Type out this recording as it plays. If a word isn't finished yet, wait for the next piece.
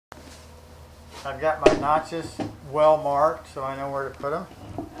I've got my notches well marked so I know where to put them.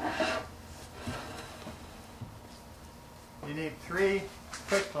 You need 3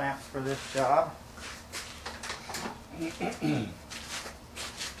 quick clamps for this job. We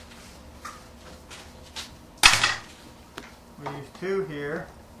use 2 here.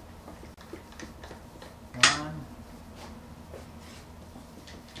 1,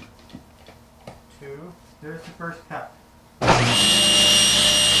 2. There's the first cut.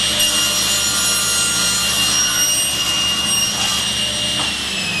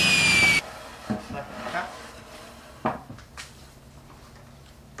 Second cut.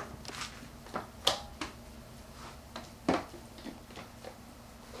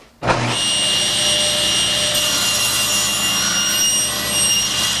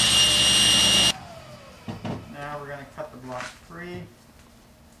 Now we're going to cut the block free,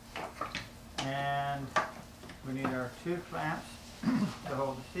 and we need our 2 clamps to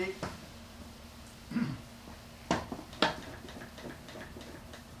hold the seat.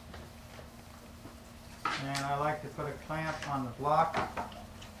 And I like to put a clamp on the block.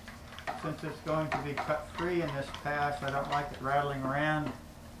 Since it's going to be cut free in this pass, I don't like it rattling around,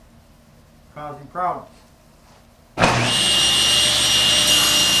 causing problems.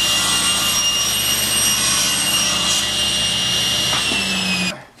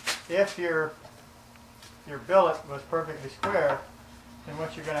 If your billet was perfectly square, then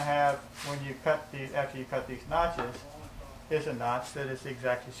what you're going to have when you cut after you cut these notches is a notch that is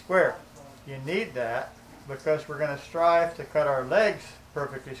exactly square. You need that because we're going to strive to cut our legs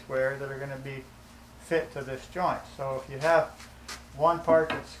perfectly square that are going to be fit to this joint. So if you have one part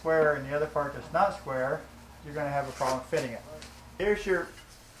that's square and the other part that's not square, you're going to have a problem fitting it. Here's your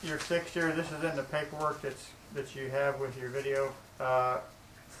fixture. This is in the paperwork that you have with your video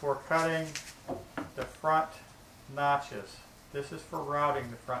for cutting the front notches. This is for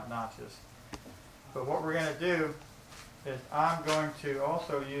routing the front notches. But what we're going to do is I'm going to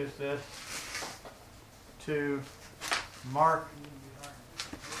also use this to mark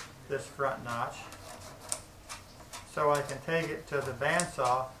this front notch so I can take it to the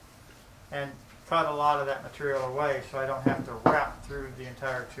bandsaw and cut a lot of that material away so I don't have to wrap through the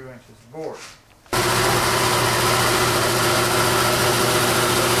entire 2 inches of board.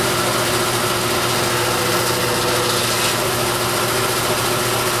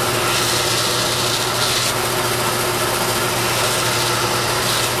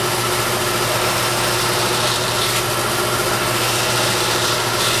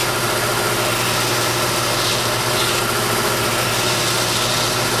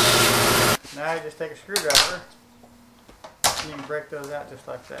 Now you just take a screwdriver and you can break those out just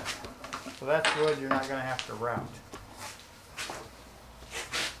like that. So that's wood you're not going to have to route.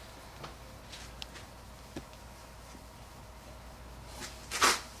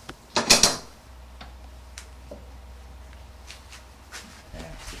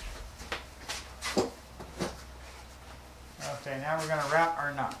 Okay, now we're going to route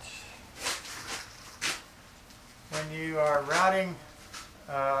our notch. When you are routing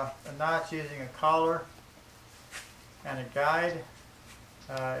a notch using a collar and a guide,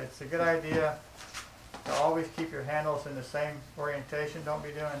 it's a good idea to always keep your handles in the same orientation. Don't be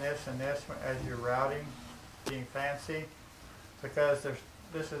doing this and this as you're routing, being fancy, because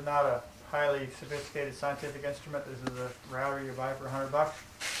this is not a highly sophisticated scientific instrument. This is a router you buy for $100.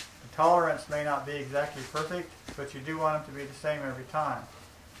 The tolerance may not be exactly perfect, but you do want them to be the same every time.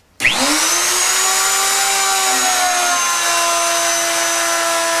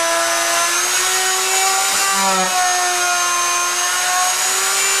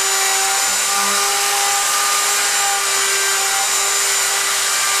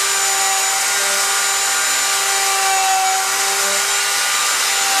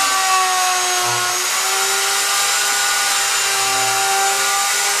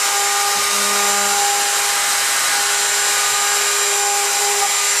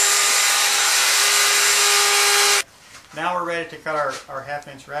 Now we're ready to cut our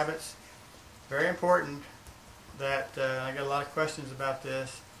 1/2-inch rabbets. Very important that, I get a lot of questions about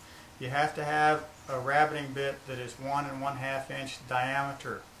this, you have to have a rabbiting bit that is 1 1/2 inch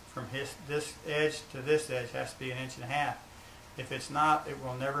diameter. From this edge to this edge has to be 1.5 inches. If it's not, it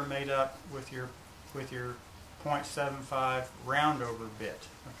will never mate up with your 0.75 roundover bit.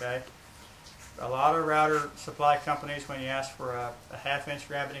 Okay. A lot of router supply companies, when you ask for a 1/2 inch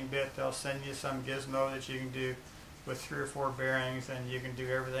rabbiting bit, they'll send you some gizmo that you can do with 3 or 4 bearings, and you can do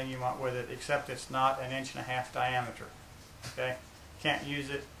everything you want with it, except it's not 1.5 inches diameter. Okay, can't use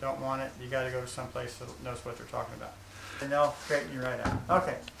it, don't want it. You got to go to some place that knows what they're talking about, and they'll straighten you right out.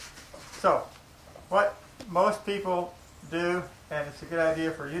 Okay, so what most people do, and it's a good idea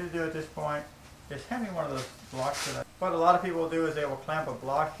for you to do at this point, is hand me one of those blocks. What a lot of people will do is they will clamp a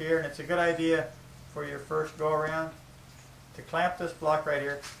block here, and it's a good idea for your first go around to clamp this block right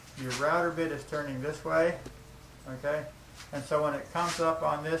here. Your router bit is turning this way, okay? And so when it comes up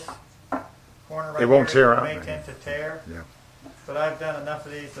on this corner right it won't here, tear it out. may tend to tear. Yeah. But I've done enough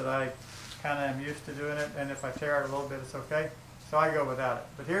of these that I kind of am used to doing it, and if I tear it a little bit, it's okay. So I go without it.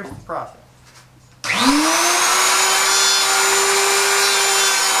 But here's the process.